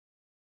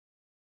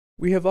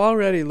We have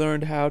already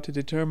learned how to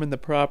determine the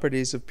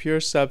properties of pure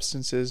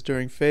substances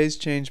during phase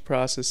change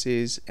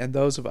processes and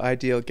those of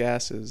ideal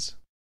gases.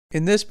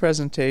 In this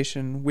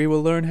presentation, we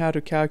will learn how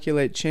to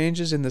calculate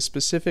changes in the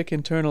specific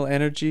internal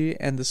energy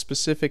and the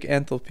specific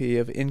enthalpy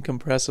of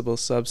incompressible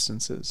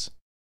substances.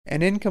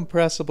 An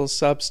incompressible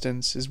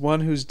substance is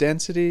one whose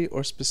density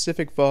or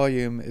specific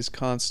volume is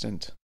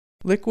constant.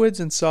 Liquids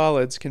and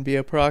solids can be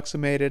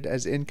approximated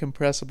as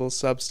incompressible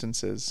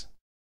substances.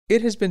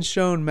 It has been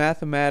shown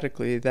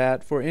mathematically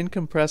that for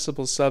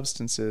incompressible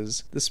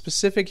substances, the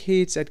specific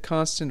heats at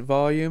constant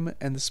volume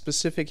and the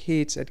specific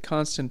heats at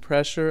constant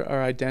pressure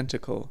are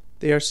identical.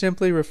 They are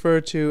simply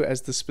referred to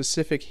as the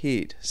specific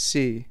heat,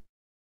 C.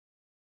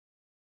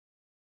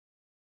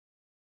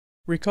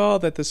 Recall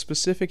that the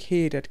specific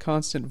heat at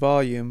constant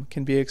volume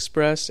can be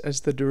expressed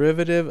as the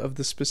derivative of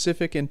the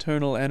specific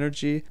internal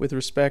energy with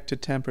respect to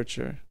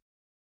temperature.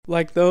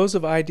 Like those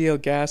of ideal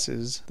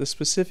gases, the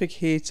specific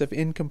heats of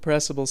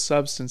incompressible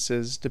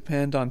substances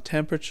depend on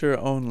temperature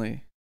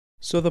only.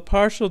 So the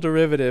partial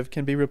derivative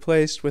can be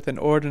replaced with an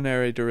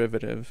ordinary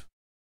derivative.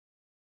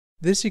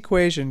 This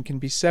equation can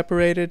be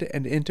separated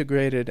and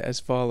integrated as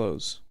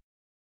follows.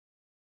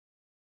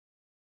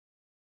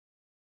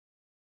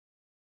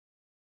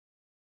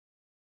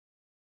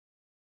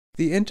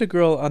 The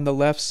integral on the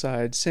left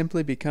side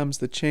simply becomes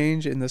the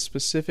change in the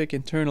specific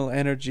internal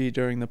energy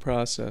during the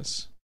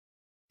process.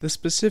 The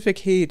specific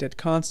heat at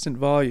constant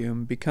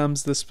volume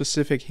becomes the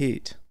specific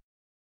heat.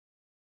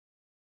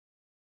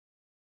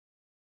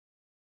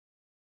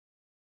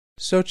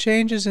 So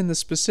changes in the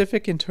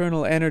specific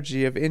internal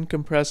energy of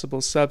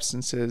incompressible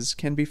substances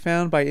can be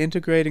found by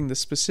integrating the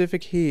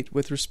specific heat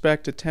with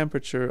respect to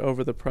temperature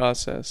over the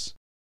process.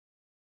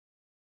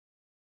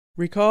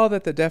 Recall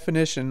that the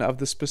definition of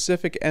the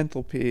specific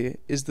enthalpy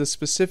is the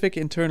specific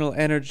internal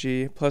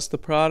energy plus the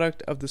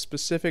product of the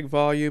specific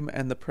volume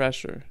and the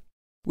pressure.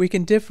 We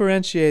can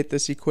differentiate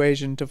this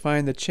equation to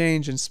find the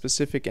change in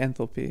specific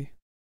enthalpy.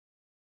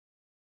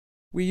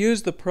 We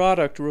use the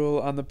product rule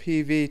on the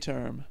PV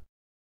term.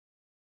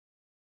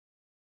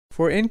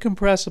 For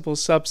incompressible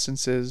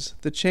substances,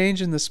 the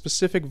change in the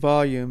specific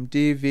volume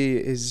dV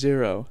is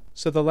 0,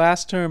 so the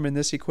last term in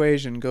this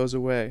equation goes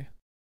away.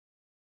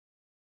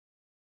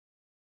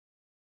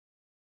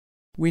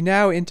 We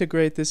now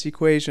integrate this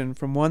equation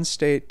from one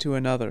state to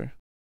another.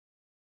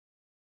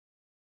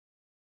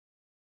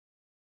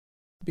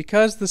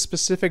 Because the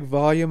specific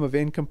volume of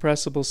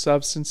incompressible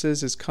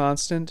substances is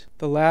constant,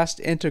 the last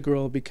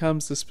integral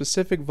becomes the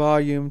specific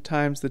volume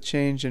times the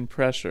change in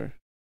pressure.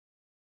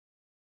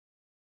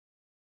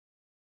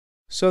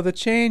 So the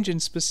change in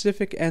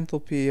specific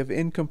enthalpy of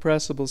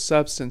incompressible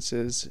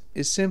substances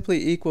is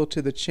simply equal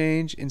to the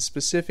change in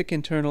specific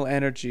internal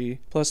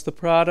energy plus the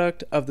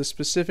product of the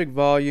specific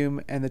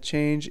volume and the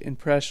change in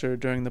pressure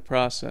during the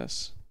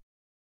process.